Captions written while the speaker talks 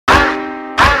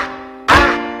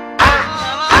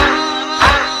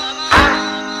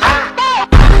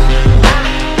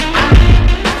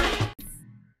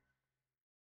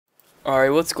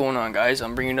Alright, what's going on, guys?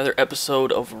 I'm bringing another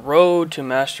episode of Road to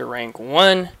Master Rank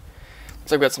 1.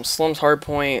 So I've got some Slums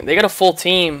Hardpoint. They got a full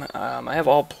team. I have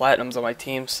all Platinums on my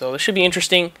team, so this should be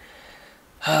interesting.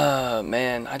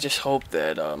 Man, I just hope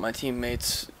that my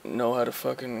teammates know how to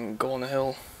fucking go on the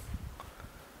hill.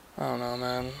 I don't know,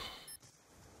 man.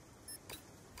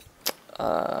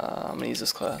 I'm gonna use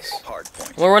this class.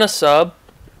 I'm gonna run a sub,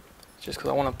 just because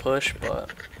I want to push,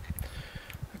 but...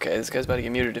 Okay, this guy's about to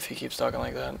get muted if he keeps talking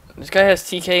like that. This guy has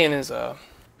TK in his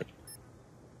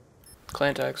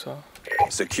clan tag, so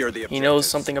secure the he knows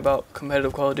something about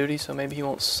competitive Call of Duty, so maybe he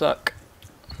won't suck.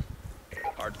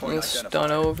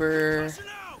 Stun over,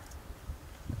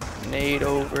 nade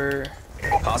over.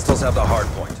 Hostiles have the hard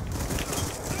point.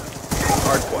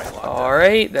 Hard point. All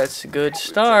right, that's a good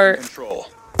start. Control.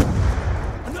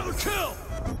 Another kill.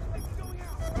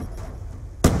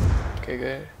 Okay,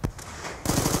 good.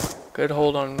 Good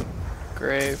hold on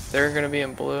Grave. They're gonna be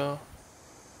in blue.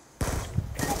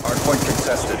 Hardpoint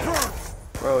contested.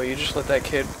 Bro, you just let that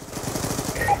kid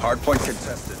Hardpoint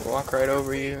contested. walk right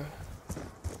over you.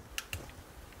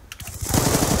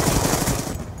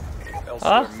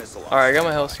 Huh? Alright, I got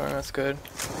my Hellstorm, that's good.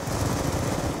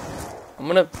 I'm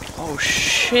gonna... Oh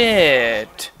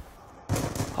shit!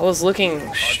 I was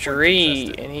looking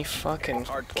straight and he fucking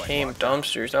came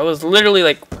dumpsters. I was literally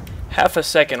like half a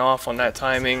second off on that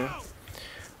timing.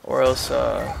 Or else,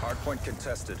 I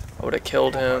would have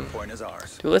killed him.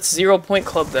 Dude, let's 0 point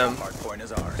club them.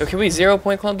 Yo, can we 0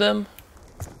 point club them?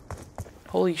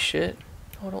 Holy shit.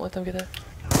 Oh, don't let them get that.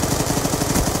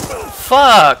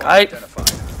 Fuck!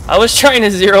 I was trying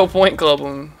to 0 point club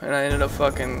them, and I ended up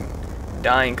fucking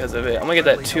dying because of it. I'm gonna get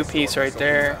that 2-piece right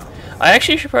there. I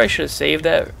actually probably should have saved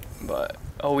that, but...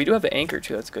 Oh, we do have an anchor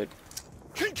too, that's good.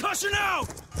 Concussion out!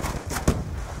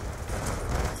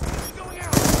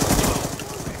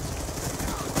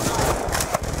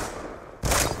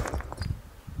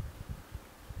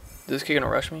 Is this kid gonna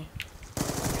rush me?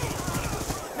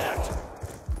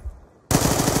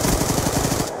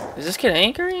 Is this kid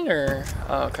anchoring or?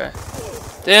 Oh, okay.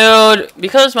 Dude,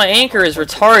 because my anchor is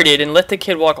retarded and let the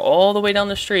kid walk all the way down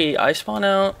the street, I spawn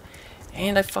out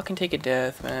and I fucking take a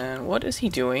death, man. What is he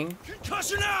doing?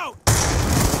 Concussion out!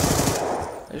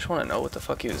 I just want to know what the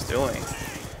fuck he was doing.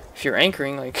 If you're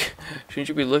anchoring, like, shouldn't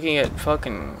you be looking at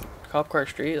fucking Cop Car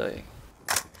Street? Like,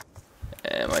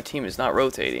 and my team is not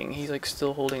rotating. He's like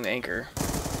still holding the anchor.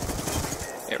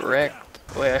 It wrecked.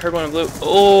 Wait, I heard one in blue.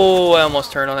 Oh, I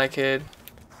almost turned on that kid.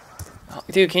 Oh,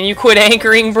 dude, can you quit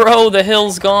anchoring, bro? The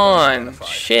hill's gone.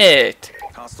 Shit.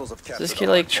 Is this kid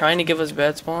like trying to give us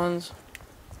bad spawns?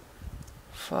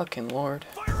 Fucking lord.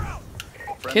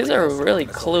 Kids are really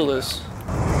clueless.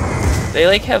 They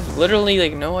like have literally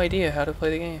like no idea how to play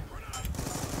the game.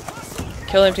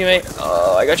 Kill him, teammate.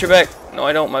 Oh, I got your back. No,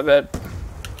 I don't. My bad.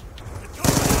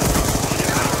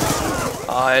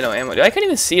 Oh, I had no ammo. Dude, I couldn't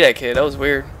even see that kid. That was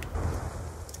weird.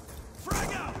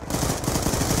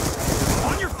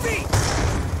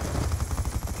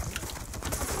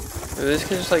 Dude, this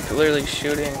kid's just like literally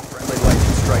shooting.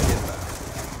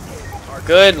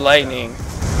 Good lightning.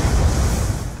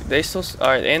 They still...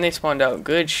 Alright, and they spawned out.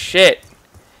 Good shit.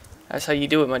 That's how you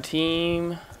do it, my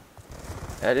team.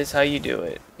 That is how you do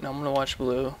it. Now I'm gonna watch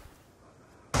blue.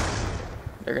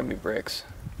 They're gonna be bricks.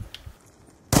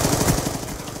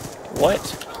 What?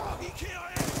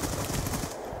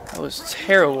 That was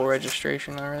terrible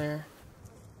registration earlier.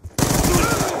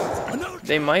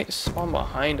 They might spawn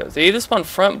behind us. They either spawn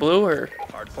front blue or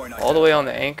all the way on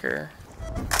the anchor.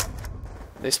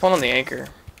 They spawn on the anchor.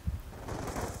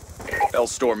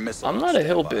 I'm not a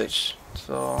hill bitch,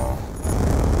 so...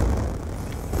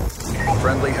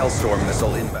 Friendly Hellstorm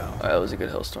missile inbound. Alright, that was a good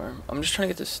Hellstorm. I'm just trying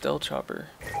to get this stealth chopper.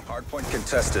 Hardpoint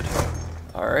contested.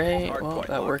 Alright, well,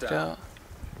 that worked out.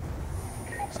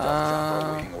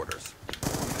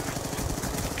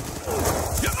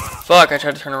 Fuck, I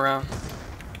tried to turn around.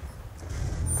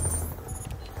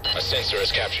 A sensor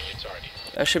has captured your target.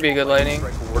 That should be a good lightning.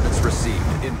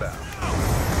 Received. Inbound.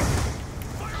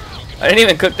 I didn't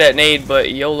even cook that nade,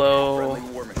 but YOLO.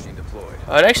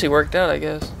 Oh, it actually worked out, I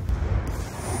guess.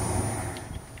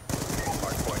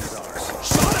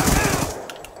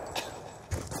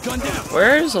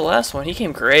 Where is the last one? He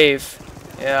came Grave.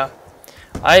 Yeah.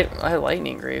 I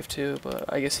lightning Grave too, but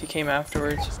I guess he came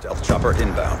afterwards. Stealth chopper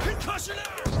inbound.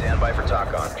 Stand by for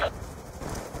TACON.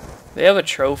 They have a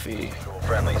trophy.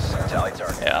 Friendlies, tally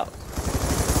target. Yeah.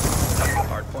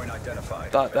 Hardpoint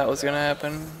identified. Thought that was gonna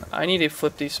happen. I need to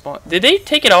flip these spawn. Did they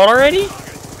take it out already?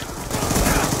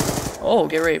 Oh,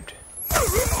 get raped.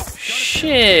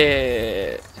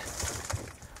 Shit.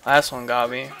 Last one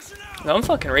got me. No, I'm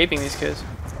fucking raping these kids.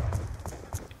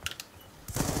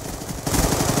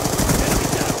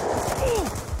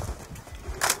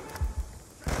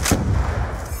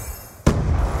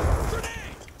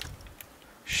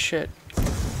 shit.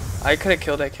 I could have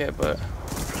killed that kid, but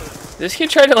this kid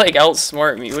tried to like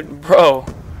outsmart me. Bro,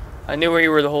 I knew where you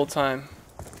were the whole time.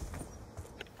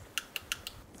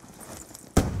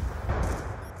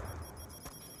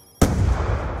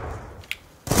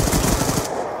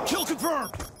 Kill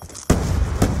confirmed.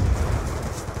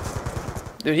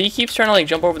 Dude, he keeps trying to like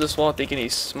jump over this wall thinking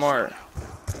he's smart.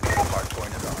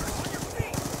 Hardpoint is ours.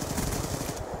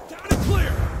 Down and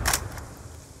clear.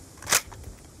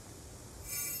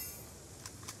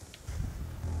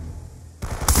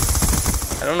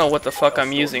 I don't know what the fuck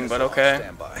I'm using, but okay.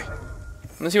 Stand by.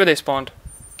 Let's see where they spawned.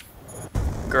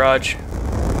 Garage.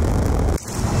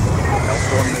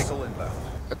 Hellstorm missile inbound.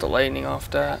 Got the lightning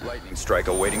off that. Lightning strike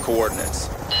awaiting coordinates.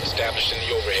 Established in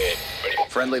the overhead. Ready.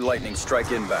 Friendly lightning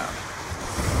strike inbound.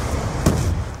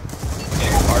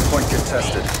 Hardpoint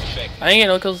contested. I didn't get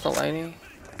no kills with the lightning.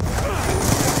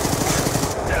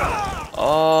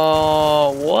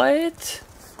 Oh, what?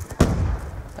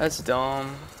 That's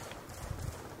dumb.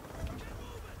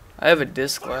 I have a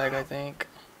disc lag, I think.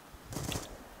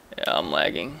 Yeah, I'm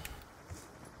lagging.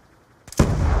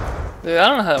 Dude, I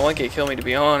don't know how that one kid killed me, to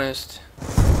be honest.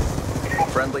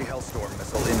 Friendly Hellstorm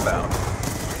missile inbound.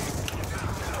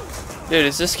 Dude,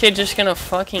 is this kid just gonna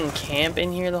fucking camp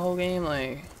in here the whole game?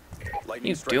 Like, Lightning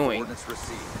you strike doing? coordinates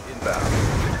received.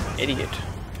 Inbound. idiot.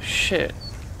 Shit.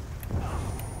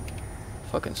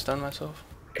 Fucking stunned myself.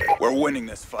 We're winning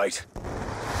this fight.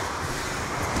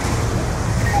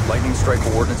 Lightning strike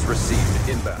coordinates received.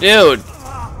 Inbound. Dude!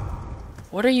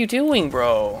 What are you doing,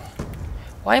 bro?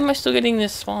 Why am I still getting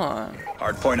this spawn?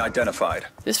 Hardpoint identified.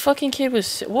 This fucking kid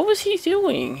was... What was he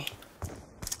doing?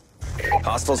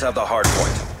 Hostiles have the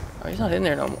hardpoint. Oh, he's not in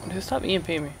there no more. Dude, stop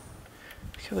EMPing me.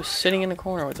 This kid was sitting in the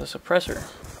corner with a suppressor.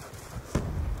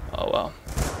 Oh, well.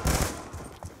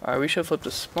 Alright, we should flip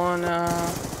the spawn now.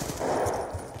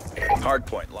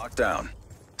 Hardpoint locked down.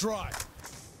 Drive.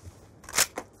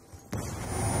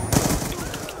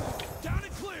 Down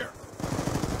and clear.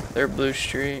 They're Blue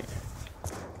Street.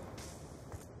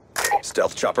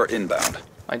 Stealth chopper inbound.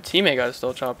 My teammate got a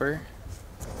stealth chopper.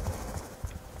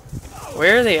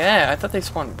 Where are they at? I thought they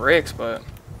spawned bricks, but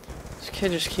this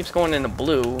kid just keeps going into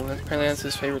blue. Apparently that's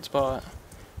his favorite spot.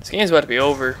 This game's about to be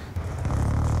over.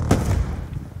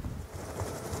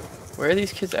 Where are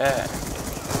these kids at?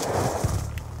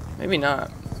 Maybe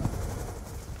not.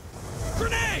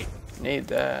 Grenade. Need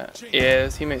that. Yeah,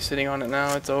 his teammate's sitting on it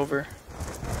now. It's over.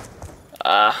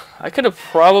 I could have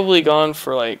probably gone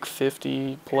for like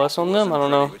 50 plus on them. I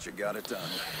don't know. But you got it done.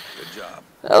 Good job.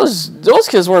 Those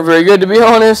kids weren't very good, to be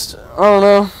honest. I don't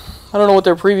know. I don't know what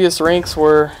their previous ranks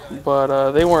were,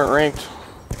 but they weren't ranked.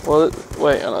 Well,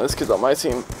 wait, oh no, this kid's on my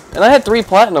team. And I had 3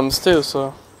 platinums too,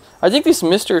 so I think this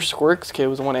Mr. Squirks kid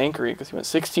was the one anchoring because he went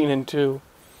 16-2.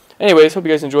 Anyways, hope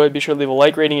you guys enjoyed. Be sure to leave a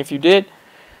like rating if you did.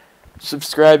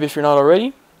 Subscribe if you're not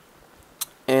already.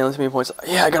 And let's make points.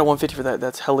 Yeah, I got a 150 for that.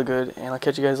 That's hella good. And I'll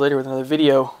catch you guys later with another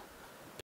video.